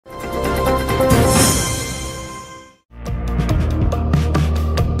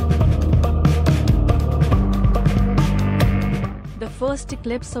first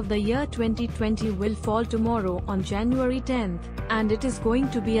eclipse of the year 2020 will fall tomorrow on January 10th, and it is going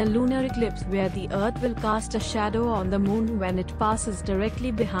to be a lunar eclipse where the Earth will cast a shadow on the Moon when it passes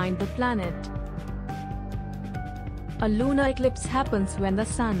directly behind the planet. A lunar eclipse happens when the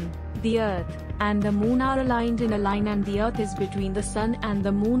Sun, the Earth, and the Moon are aligned in a line and the Earth is between the Sun and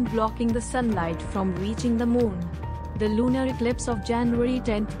the Moon, blocking the sunlight from reaching the Moon. The lunar eclipse of January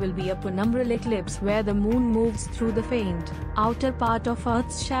 10th will be a penumbral eclipse where the Moon moves through the faint, outer part of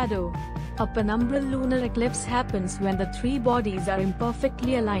Earth's shadow. A penumbral lunar eclipse happens when the three bodies are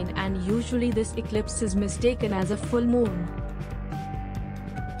imperfectly aligned, and usually this eclipse is mistaken as a full moon.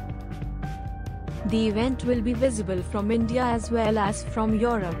 The event will be visible from India as well as from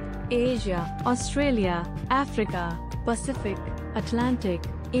Europe, Asia, Australia, Africa, Pacific, Atlantic,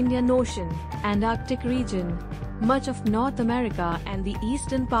 Indian Ocean, and Arctic region. Much of North America and the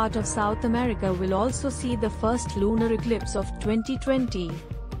eastern part of South America will also see the first lunar eclipse of 2020.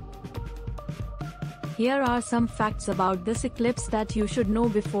 Here are some facts about this eclipse that you should know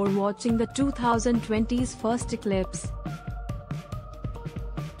before watching the 2020's first eclipse.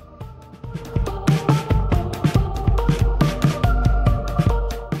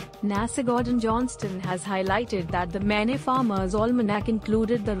 NASA Gordon Johnston has highlighted that the Maine Farmer's Almanac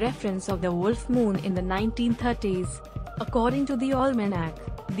included the reference of the wolf moon in the 1930s. According to the almanac,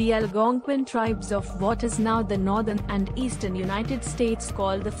 the Algonquin tribes of what is now the northern and eastern United States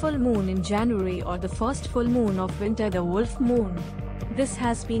called the full moon in January, or the first full moon of winter, the wolf moon. This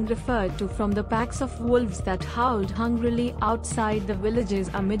has been referred to from the packs of wolves that howled hungrily outside the villages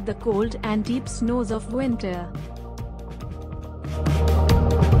amid the cold and deep snows of winter.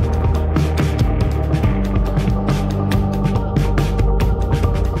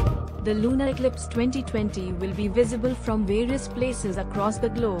 The lunar eclipse 2020 will be visible from various places across the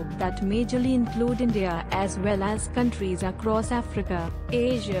globe that majorly include India as well as countries across Africa,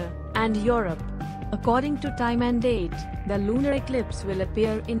 Asia, and Europe. According to time and date, the lunar eclipse will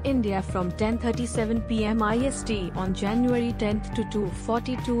appear in India from 10:37 p.m. IST on January 10th to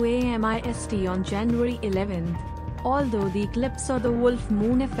 2:42 a.m. IST on January 11th. Although the eclipse or the wolf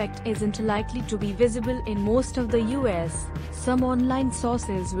moon effect isn't likely to be visible in most of the US, some online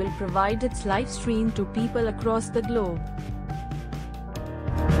sources will provide its live stream to people across the globe.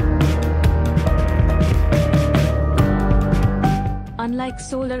 Unlike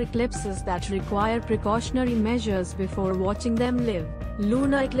solar eclipses that require precautionary measures before watching them live,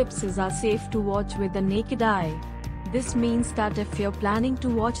 lunar eclipses are safe to watch with the naked eye. This means that if you're planning to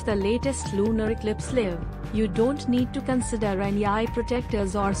watch the latest lunar eclipse live, you don't need to consider any eye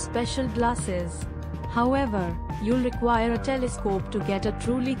protectors or special glasses. However, you'll require a telescope to get a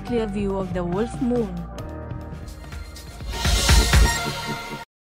truly clear view of the wolf moon.